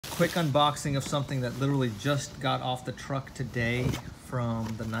quick unboxing of something that literally just got off the truck today from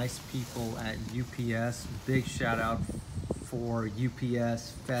the nice people at UPS. Big shout out for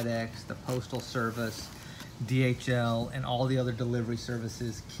UPS, FedEx, the Postal Service, DHL, and all the other delivery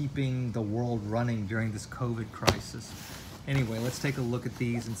services keeping the world running during this COVID crisis. Anyway, let's take a look at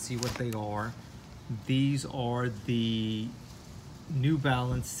these and see what they are. These are the New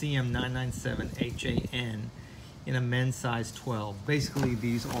Balance CM997 HAN in a men's size 12. Basically,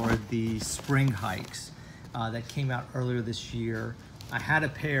 these are the spring hikes that came out earlier this year. I had a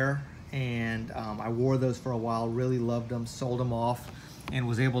pair and I wore those for a while, really loved them, sold them off, and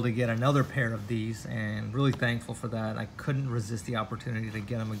was able to get another pair of these, and really thankful for that. I couldn't resist the opportunity to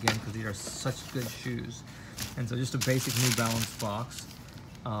get them again because these are such good shoes. And so just a basic New Balance box,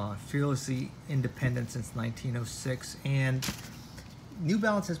 fearlessly independent since 1906, and New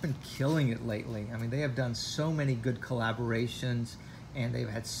Balance has been killing it lately. I mean, they have done so many good collaborations and they've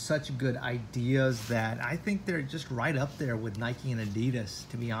had such good ideas that I think they're just right up there with Nike and Adidas,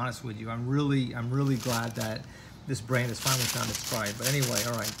 to be honest with you. I'm really glad that this brand has finally found its stride. But anyway,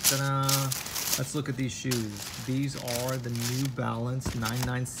 all right, let's look at these shoes. These are the New Balance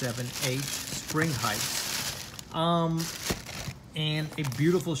 997H Spring Hikes. And a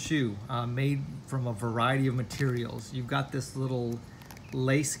beautiful shoe made from a variety of materials. You've got this little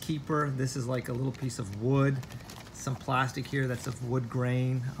lace keeper. This is like a little piece of wood, some plastic here that's of wood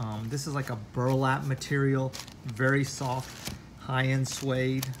grain. This is like a burlap material, very soft, high-end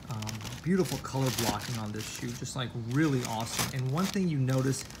suede. Beautiful color blocking on this shoe, just like really awesome. And one thing you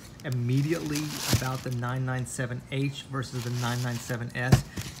notice immediately about the 997H versus the 997S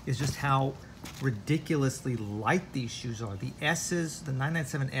is just how ridiculously light these shoes are. The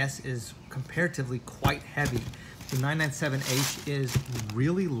 997S is comparatively quite heavy. The 997H is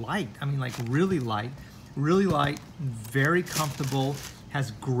really light. I mean, like really light, very comfortable,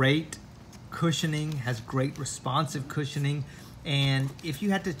 has great cushioning, has great responsive cushioning. And if you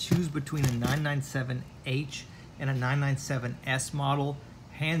had to choose between a 997H and a 997S model,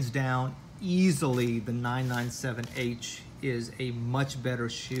 hands down, easily the 997H is a much better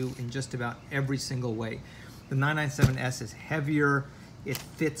shoe in just about every single way. The 997S is heavier, it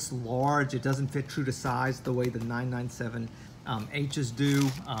fits large, it doesn't fit true to size the way the 997Hs do.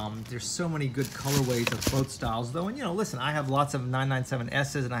 There's so many good colorways of both styles though, and you know, listen, I have lots of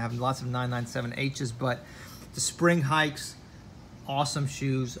 997Ss and I have lots of 997Hs, but the spring hikes, awesome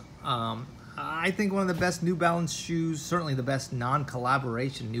shoes. I think one of the best New Balance shoes, certainly the best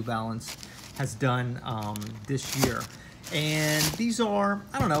non-collaboration New Balance has done this year. And these are,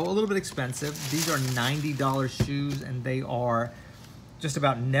 I don't know, a little bit expensive. These are $90 shoes and they are just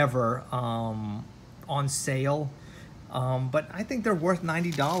about never on sale. But I think they're worth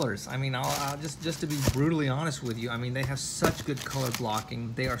 $90. I mean, I'll just to be brutally honest with you, I mean, they have such good color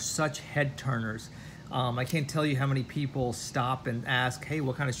blocking. They are such head turners. I can't tell you how many people stop and ask, hey,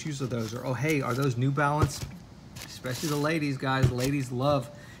 what kind of shoes are those? Or, oh, hey, are those New Balance? Especially the ladies, guys. Ladies love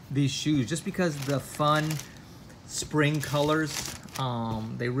these shoes just because the fun spring colors,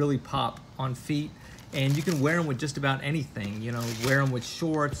 they really pop on feet. And you can wear them with just about anything. You know, wear them with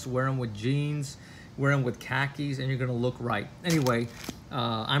shorts, wear them with jeans, wear them with khakis, and you're gonna look right. Anyway,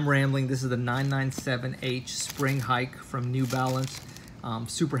 I'm rambling. This is the 997H Spring Hike from New Balance.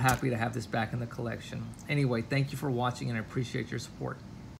 Super happy to have this back in the collection. Anyway, thank you for watching and I appreciate your support.